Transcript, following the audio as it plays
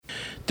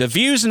The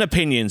views and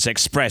opinions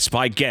expressed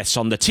by guests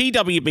on the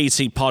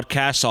TWBC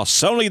podcast are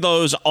solely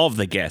those of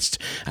the guest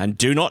and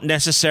do not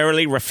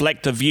necessarily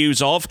reflect the views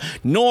of,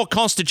 nor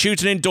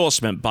constitute an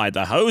endorsement by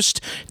the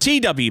host,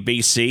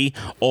 TWBC,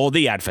 or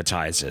the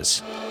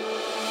advertisers.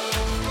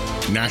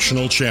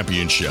 National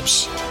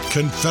championships,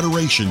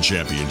 Confederation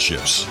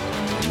championships,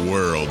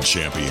 World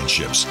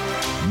championships,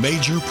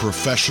 major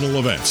professional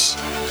events.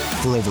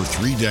 For over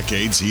 3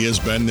 decades, he has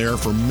been there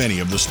for many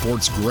of the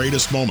sport's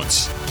greatest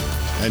moments.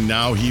 And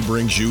now he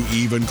brings you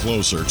even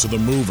closer to the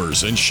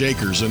movers and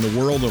shakers in the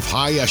world of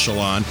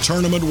high-echelon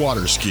tournament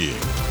water skiing.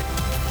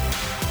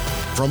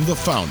 From the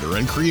founder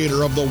and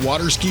creator of the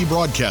Water Ski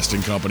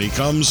Broadcasting Company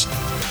comes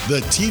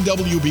the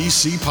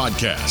TWBC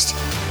Podcast.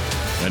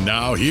 And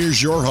now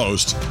here's your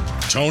host,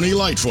 Tony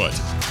Lightfoot.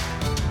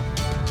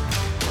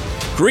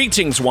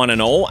 Greetings, one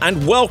and all,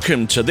 and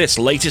welcome to this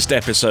latest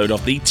episode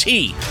of the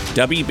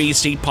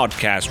TWBC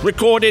Podcast,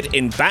 recorded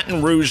in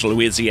Baton Rouge,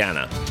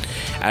 Louisiana.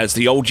 As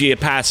the old year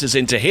passes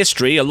into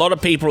history, a lot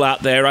of people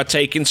out there are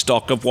taking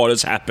stock of what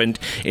has happened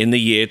in the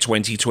year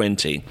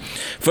 2020.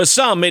 For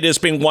some, it has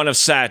been one of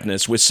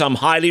sadness, with some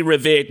highly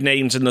revered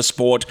names in the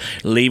sport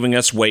leaving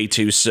us way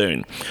too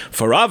soon.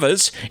 For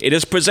others, it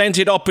has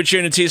presented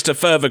opportunities to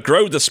further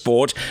grow the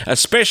sport,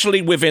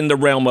 especially within the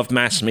realm of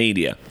mass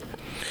media.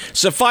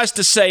 Suffice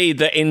to say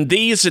that in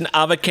these and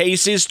other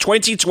cases,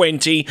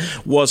 2020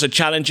 was a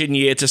challenging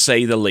year to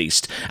say the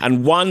least,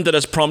 and one that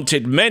has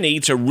prompted many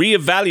to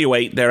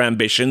reevaluate their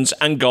ambitions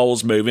and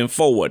goals moving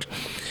forward.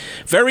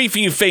 Very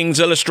few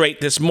things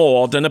illustrate this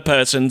more than a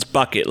person's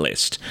bucket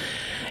list.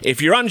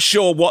 If you're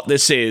unsure what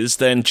this is,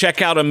 then check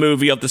out a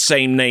movie of the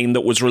same name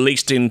that was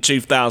released in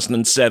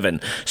 2007,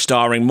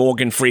 starring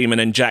Morgan Freeman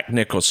and Jack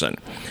Nicholson.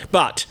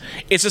 But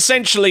it's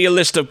essentially a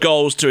list of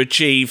goals to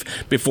achieve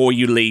before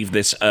you leave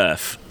this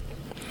earth.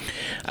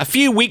 A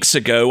few weeks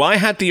ago, I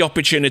had the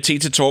opportunity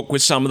to talk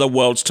with some of the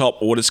world's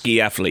top water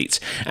ski athletes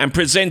and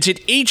presented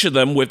each of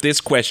them with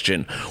this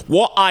question: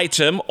 what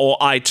item or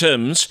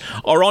items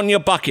are on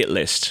your bucket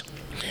list?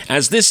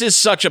 As this is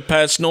such a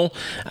personal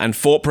and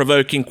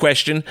thought-provoking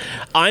question,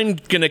 I'm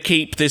going to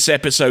keep this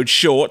episode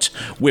short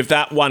with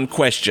that one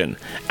question,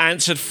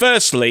 answered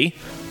firstly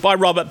by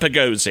Robert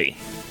Pagozzi.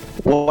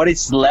 What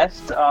is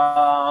left?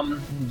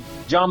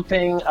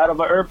 Jumping out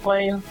of an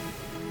airplane.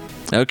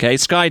 Okay,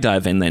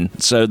 skydiving then.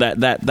 So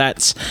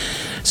that's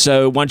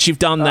so once you've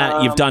done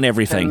that, you've done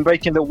everything. And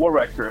breaking the world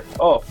record.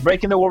 Oh,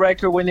 breaking the world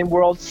record, winning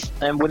worlds,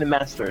 and winning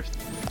masters.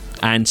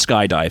 And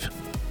skydive.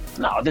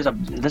 No, there's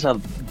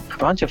a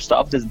bunch of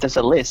stuff. There's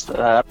a list.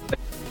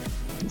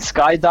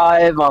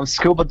 Skydive,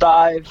 scuba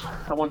dive.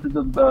 I want to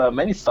do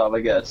many stuff,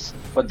 I guess.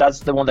 But that's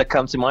the one that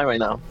comes to mind right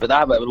now. But I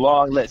have a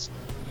long list.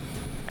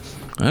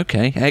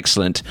 Okay,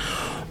 excellent.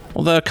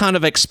 Although I kind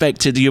of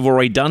expected you've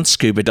already done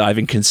scuba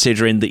diving,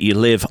 considering that you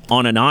live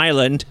on an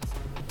island.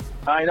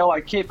 I know. I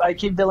keep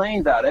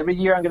delaying that. Every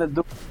year I'm gonna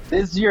do.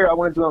 This year I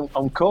want to do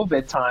on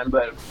COVID time,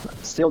 but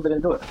still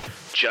didn't do it.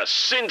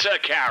 Jacinta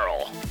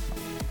Carroll.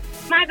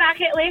 My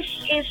bucket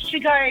list is to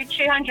go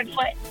 200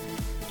 foot.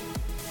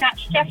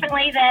 That's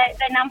definitely the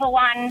number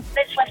one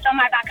that's left on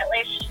my bucket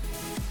list.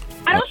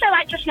 I'd also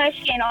like to snow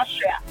ski in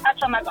Austria.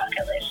 That's on my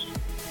bucket list.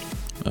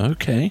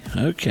 Okay.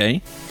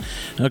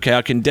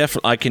 I can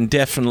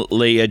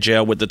definitely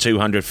gel with the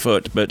 200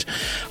 foot, but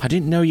I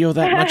didn't know you're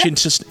that much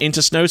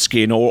into snow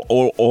skiing,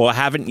 or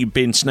haven't you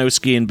been snow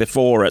skiing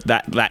before at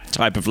that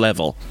type of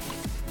level?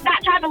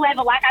 That type of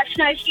level, like I've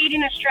snow skied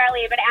in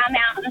Australia, but our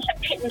mountains are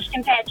pittance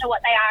compared to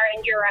what they are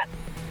in Europe.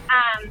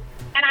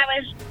 And I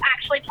was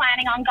actually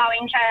planning on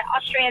going to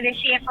Austria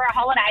this year for a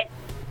holiday.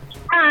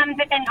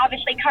 But then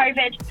obviously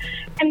COVID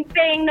and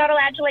being not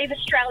allowed to leave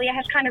Australia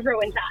has kind of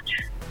ruined that.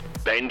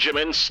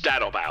 Benjamin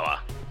Stadelbauer.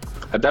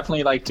 I'd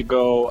definitely like to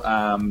go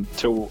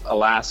to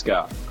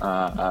Alaska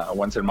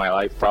once in my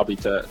life, probably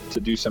to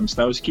do some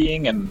snow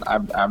skiing, and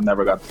I've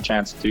never got the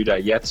chance to do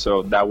that yet,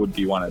 so that would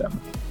be one of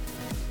them.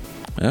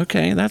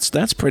 Okay,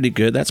 that's pretty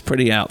good. That's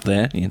pretty out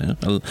there, you know.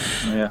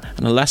 Yeah.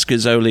 And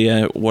Alaska's only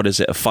a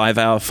 5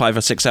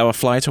 or 6 hour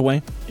flight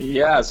away?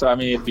 Yeah, so I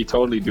mean, it'd be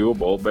totally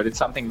doable, but it's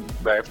something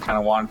that I've kind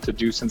of wanted to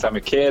do since I'm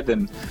a kid,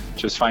 and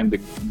just find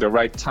the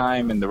right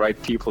time and the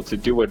right people to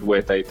do it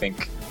with, I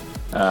think.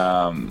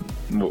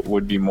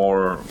 Would be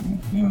more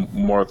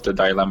of the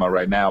dilemma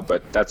right now,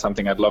 but that's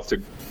something I'd love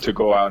to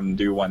go out and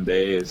do one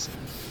day, is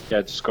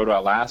just go to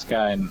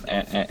Alaska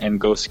and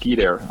go ski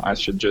there. I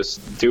should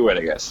just do it,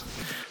 I guess.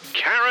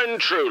 Karen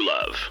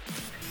Truelove.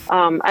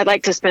 I'd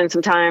like to spend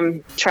some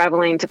time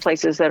traveling to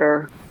places that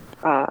are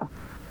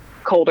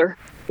colder,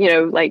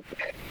 like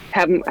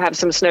have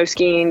some snow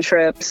skiing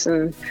trips,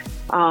 and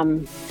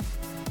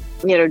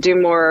do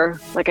more,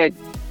 like I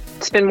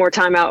spend more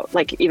time out,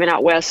 like even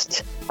out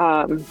west,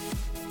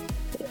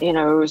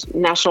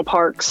 national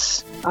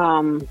parks.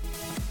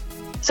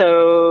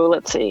 So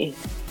let's see.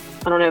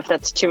 I don't know if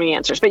that's too many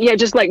answers, but yeah,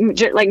 just like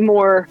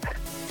more,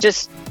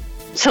 just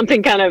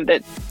something kind of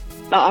that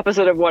the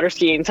opposite of water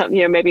skiing,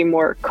 something, maybe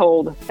more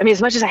cold. I mean,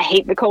 as much as I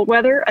hate the cold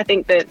weather, I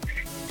think that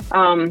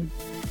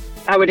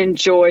I would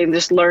enjoy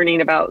just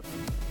learning about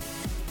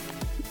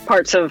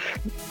parts of,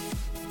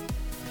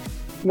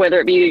 whether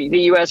it be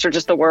the U.S. or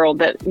just the world,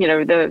 that,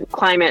 the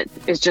climate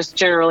is just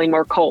generally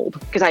more cold,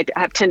 because I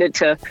have tended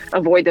to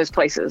avoid those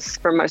places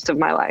for most of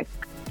my life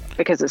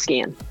because of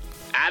skiing.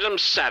 Adam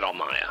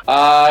Sattelmeyer.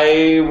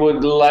 I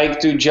would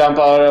like to jump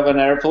out of an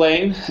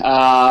airplane,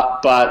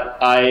 but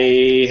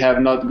I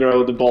have not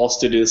grown the balls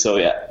to do so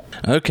yet.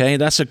 Okay,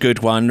 that's a good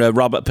one.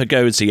 Robert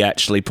Pagozzi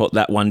actually put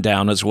that one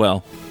down as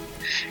well.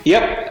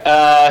 Yep,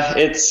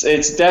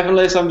 it's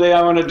definitely something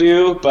I want to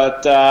do,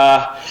 but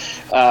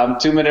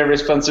too many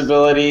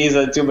responsibilities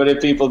and too many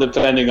people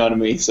depending on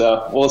me,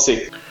 so we'll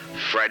see.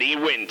 Freddie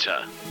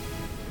Winter.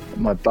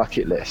 My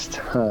bucket list.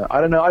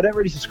 I don't know. I don't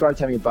really subscribe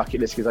to having a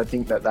bucket list, because I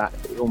think that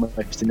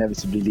almost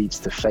inevitably leads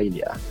to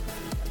failure.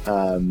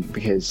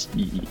 Because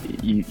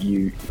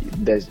you're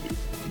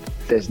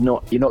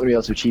not going to be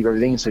able to achieve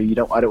everything. So I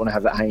don't want to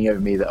have that hanging over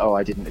me that,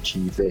 I didn't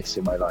achieve this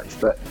in my life.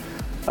 But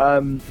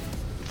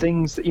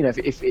things that,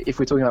 if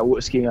we're talking about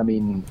water skiing, I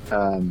mean,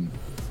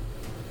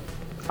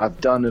 I've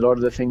done a lot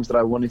of the things that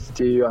I wanted to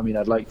do. I mean,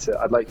 I'd like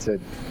to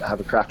have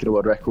a crack at a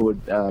world record.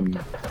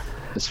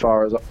 As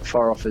far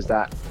off as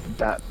that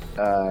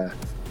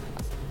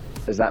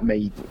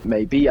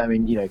may be, I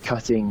mean,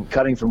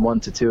 cutting from 1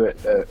 to 2 at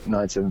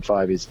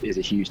 975 is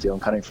a huge deal,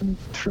 and cutting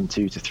from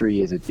 2 to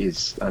 3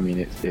 is I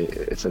mean,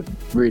 it's a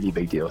really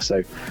big deal.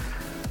 So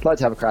I'd like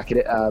to have a crack at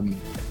it,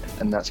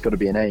 and that's got to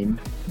be an aim.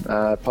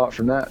 Apart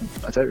from that,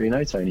 I don't really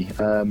know, Tony.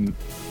 I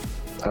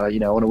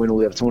want to win all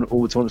the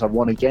tournaments I've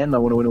won again. I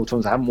want to win all the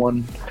tournaments I haven't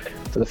won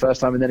for the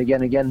first time, and then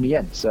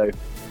again. So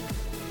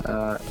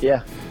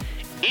yeah.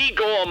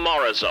 Igor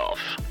Morozov.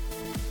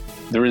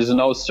 There is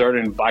no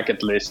certain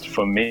bucket list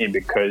for me,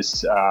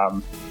 because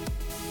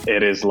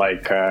it is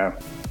like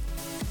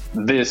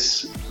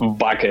this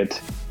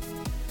bucket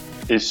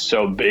is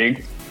so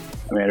big.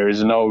 I mean, there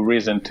is no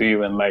reason to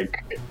even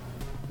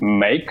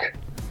make.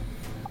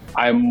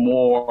 I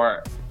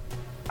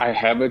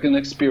have an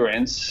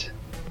experience,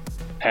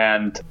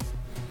 and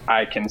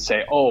I can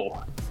say,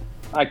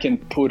 I can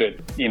put it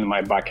in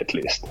my bucket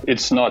list.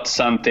 It's not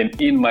something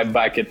in my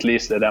bucket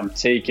list that I'm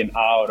taking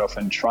out of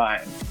and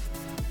trying.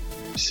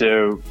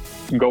 So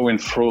going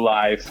through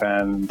life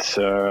and,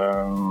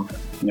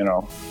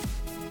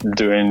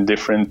 doing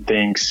different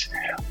things,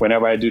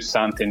 whenever I do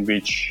something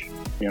which,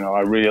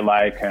 I really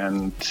like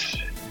and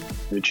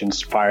which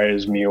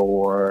inspires me,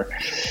 or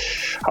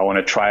I want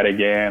to try it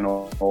again,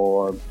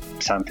 or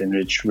something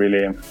which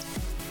really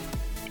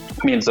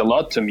means a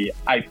lot to me,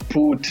 I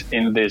put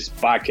in this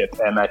bucket,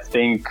 and I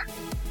think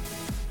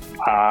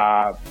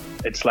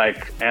it's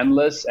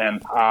endless,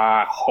 and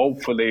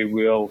hopefully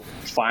we'll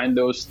find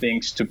those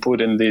things to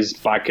put in this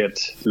bucket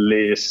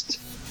list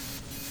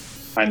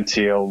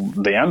until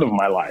the end of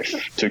my life,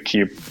 to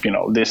keep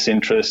this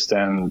interest,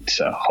 and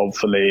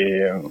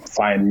hopefully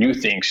find new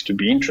things to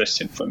be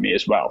interesting for me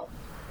as well.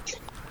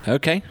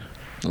 Okay,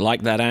 I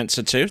like that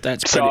answer too.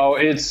 That's pretty... So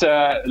it's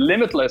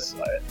limitless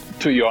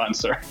to your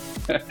answer.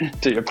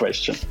 To your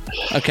question.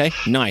 Okay,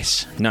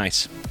 nice.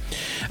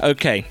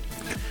 Okay.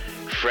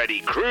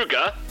 Freddy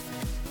Krueger.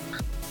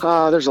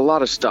 There's a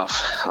lot of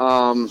stuff.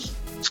 I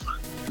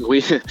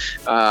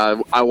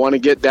want to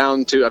get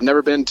down to, I've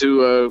never been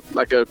to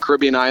a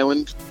Caribbean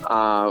island.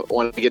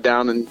 Want to get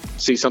down and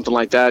see something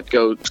like that,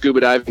 go scuba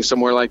diving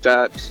somewhere like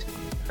that.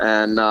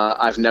 And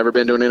I've never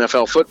been to an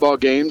NFL football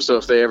game, so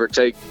if they ever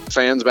take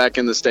fans back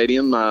in the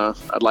stadium,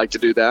 I'd like to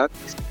do that.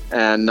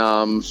 And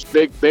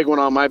big one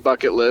on my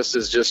bucket list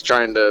is just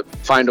trying to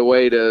find a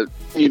way to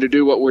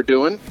do what we're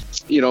doing,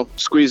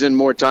 squeeze in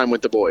more time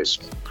with the boys.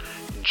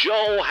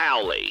 Joel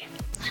Howley.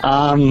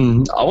 I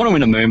want to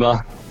win a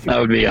Moomba. That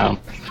would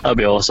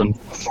be awesome.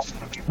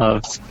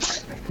 I'm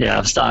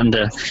starting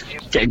to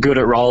get good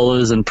at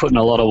rollers and putting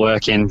a lot of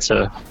work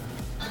into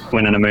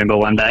winning a Moomba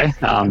one day.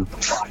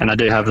 And I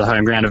do have the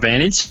home ground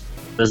advantage.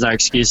 There's no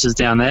excuses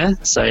down there.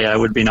 So yeah, it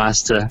would be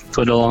nice to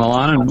put it all on the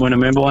line and win a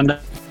Moomba one day.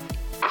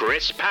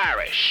 Chris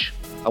Parrish.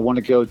 I want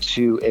to go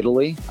to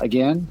Italy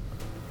again,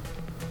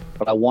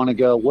 but I want to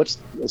go.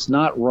 It's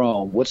not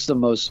Rome. What's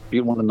one of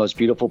the most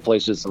beautiful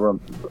places in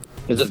Rome?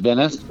 Is it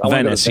Venice?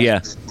 Venice,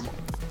 yeah.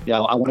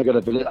 Yeah, I want to go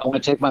to Venice. I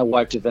want to take my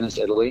wife to Venice,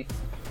 Italy,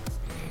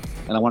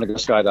 and I want to go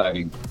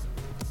skydiving.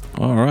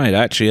 All right,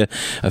 actually,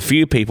 a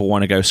few people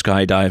want to go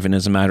skydiving,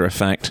 as a matter of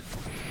fact.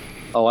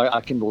 Oh,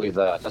 I can believe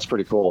that. That's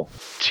pretty cool.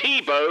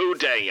 Thibaut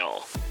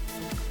Daniel.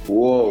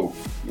 Whoa.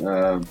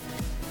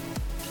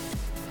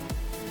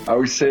 I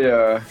would say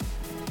a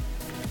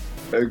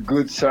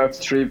good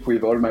surf trip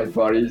with all my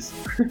buddies.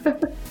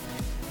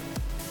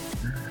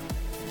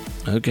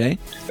 Okay.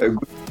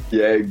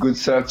 A good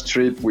surf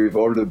trip with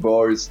all the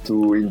boys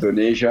to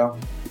Indonesia,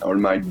 all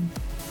my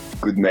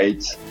good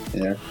mates.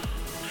 Yeah.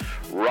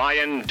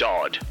 Ryan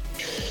Dodd.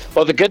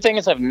 Well, the good thing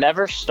is I've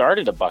never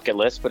started a bucket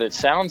list, but it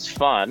sounds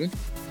fun.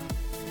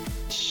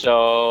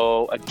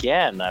 So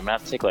again, I'm gonna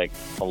have to take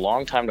a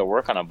long time to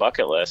work on a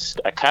bucket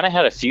list. I kind of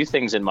had a few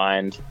things in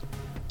mind,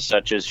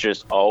 such as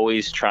just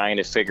always trying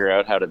to figure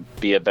out how to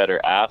be a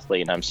better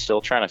athlete, and I'm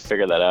still trying to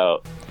figure that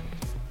out.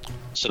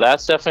 So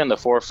that's definitely in the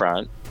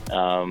forefront.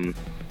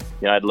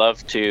 I'd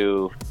love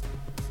to,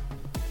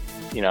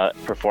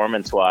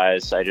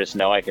 performance-wise, I just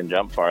know I can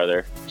jump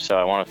farther. So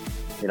I want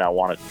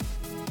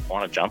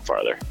to jump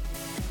farther.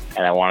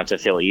 And I want it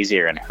to feel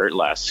easier and hurt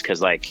less.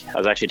 Because, like, I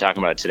was actually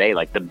talking about it today,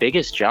 like, the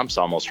biggest jumps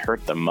almost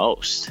hurt the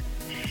most.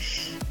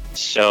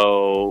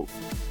 So,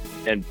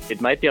 and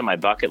it might be on my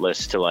bucket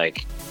list to,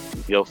 like,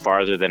 go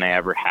farther than I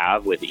ever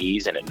have with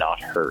ease and it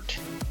not hurt.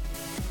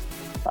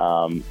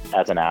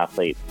 As an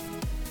athlete.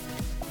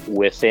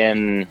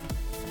 Within,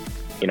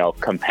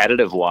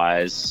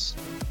 competitive-wise,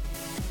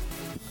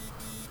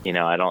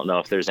 I don't know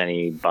if there's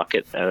any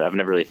bucket. I've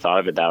never really thought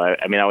of it that way.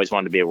 I mean, I always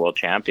wanted to be a world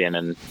champion,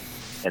 and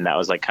that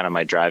was like kind of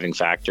my driving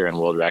factor and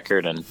world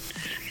record. And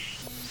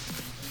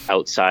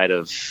outside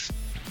of,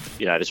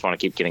 I just want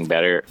to keep getting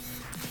better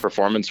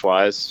performance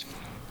wise.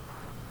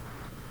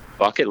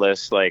 Bucket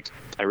list, like,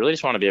 I really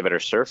just want to be a better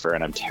surfer,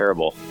 and I'm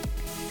terrible.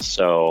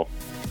 So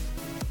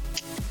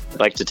I'd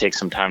like to take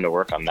some time to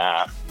work on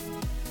that.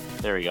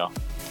 There we go.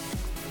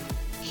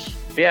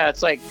 But yeah,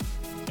 it's like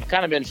I've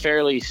kind of been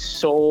fairly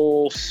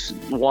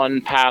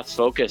one path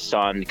focused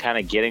on kind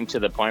of getting to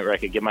the point where I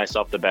could give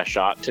myself the best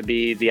shot to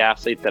be the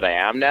athlete that I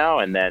am now.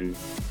 And then,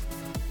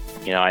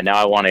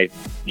 I want to,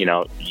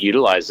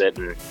 utilize it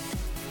and,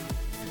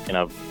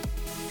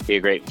 be a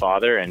great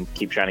father and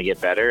keep trying to get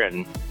better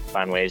and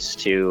find ways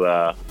to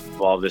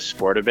evolve this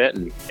sport a bit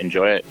and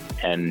enjoy it,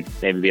 and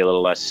maybe be a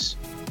little less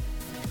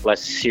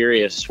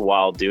serious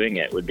while doing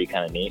it would be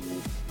kind of neat.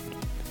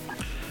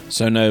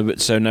 So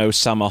no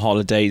summer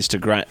holidays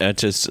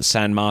to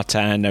San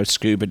Martin, no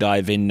scuba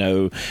diving,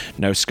 no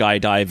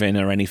skydiving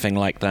or anything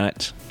like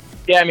that.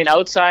 Yeah, I mean,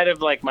 outside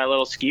of like my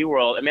little ski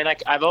world, I mean,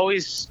 like, I've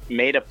always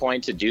made a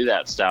point to do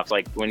that stuff.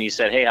 Like when you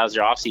said, "Hey, how's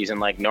your off season?"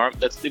 Like,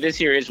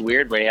 this year is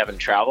weird where you haven't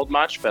traveled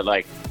much, but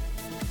like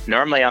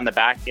normally on the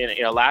back,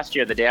 last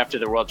year, the day after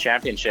the World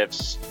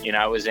Championships,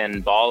 I was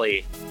in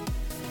Bali,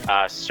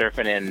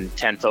 surfing in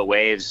 10-foot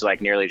waves,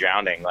 like nearly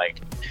drowning.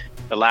 Like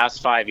the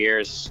last 5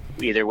 years,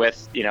 either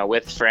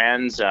with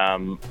friends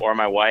or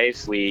my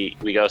wife, we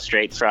go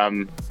straight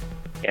from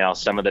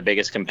some of the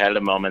biggest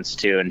competitive moments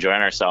to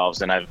enjoying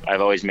ourselves, and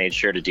I've always made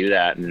sure to do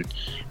that. And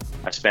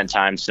I've spent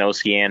time snow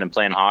skiing and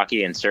playing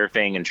hockey and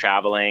surfing and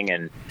traveling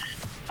and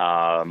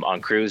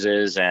on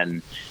cruises,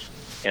 and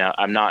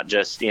I'm not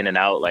just in and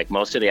out. Like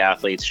most of the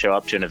athletes show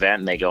up to an event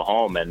and they go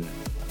home and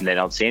they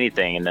don't see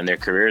anything, and then their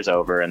career's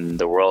over, and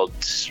the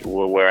world's,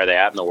 where are they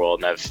at in the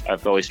world? And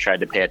I've always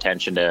tried to pay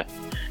attention to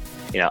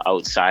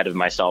outside of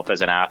myself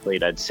as an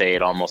athlete. I'd say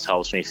it almost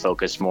helps me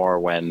focus more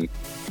when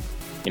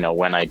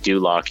I do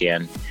lock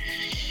in,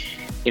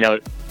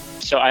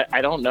 so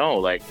I don't know,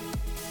 like,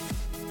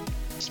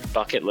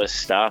 bucket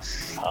list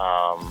stuff.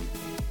 I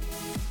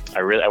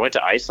went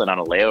to Iceland on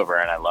a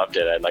layover and I loved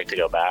it. I'd like to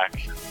go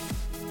back.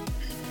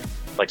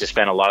 I'd like to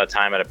spend a lot of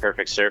time at a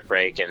perfect surf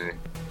break and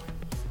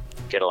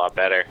get a lot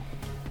better.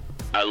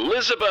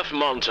 Elizabeth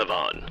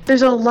Montavon.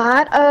 There's a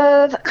lot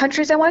of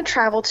countries I want to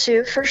travel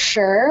to for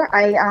sure.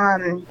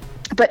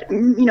 But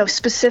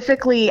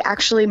specifically,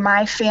 actually,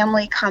 my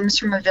family comes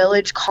from a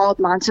village called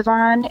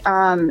Montavon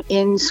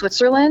in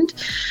Switzerland.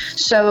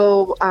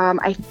 So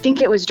I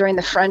think it was during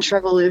the French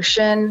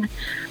Revolution,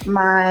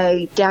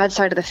 my dad's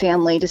side of the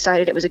family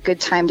decided it was a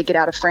good time to get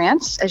out of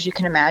France, as you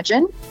can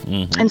imagine.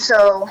 Mm-hmm. And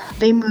so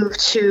they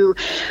moved to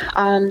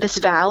this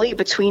valley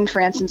between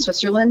France and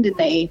Switzerland, and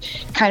they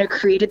kind of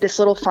created this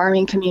little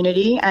farming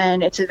community,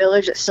 and it's a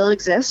village that still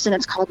exists, and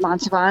it's called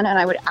Montavon, and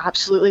I would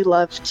absolutely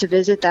love to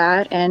visit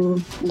that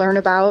and learn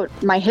about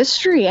my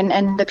history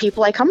and the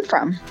people I come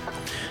from.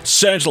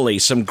 Certainly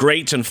some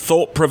great and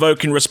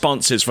thought-provoking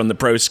responses from the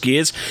pro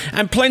skiers,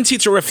 and plenty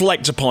to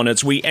reflect upon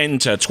as we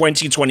enter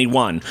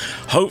 2021,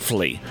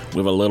 hopefully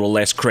with a little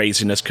less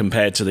craziness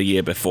compared to the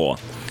year before.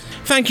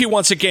 Thank you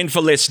once again for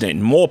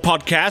listening. More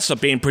podcasts are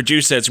being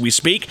produced as we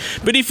speak,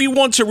 but if you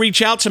want to reach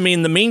out to me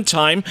in the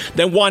meantime,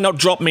 then why not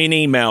drop me an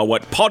email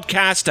at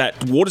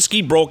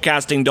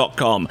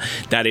podcast@waterskibroadcasting.com.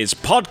 That is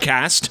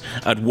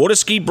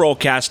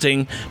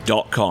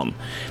podcast@waterskibroadcasting.com.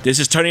 This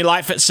is Tony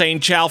Lightfoot saying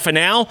ciao for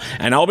now,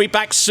 and I'll be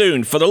back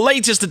soon for the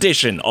latest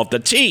edition of the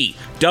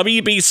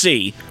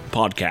TWBC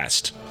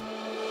podcast.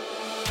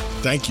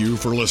 Thank you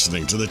for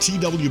listening to the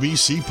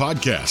TWBC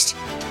podcast.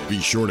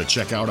 Be sure to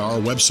check out our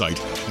website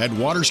at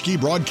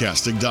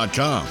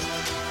waterskibroadcasting.com.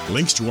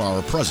 Links to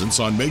our presence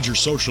on major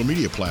social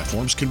media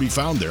platforms can be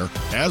found there,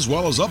 as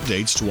well as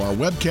updates to our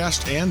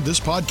webcast and this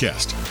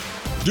podcast.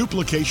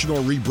 Duplication or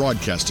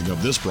rebroadcasting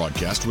of this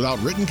broadcast without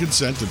written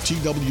consent of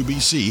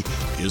TWBC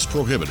is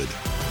prohibited.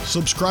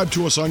 Subscribe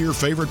to us on your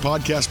favorite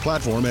podcast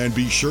platform, and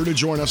be sure to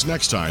join us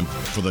next time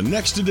for the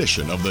next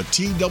edition of the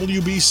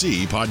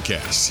TWBC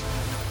podcast.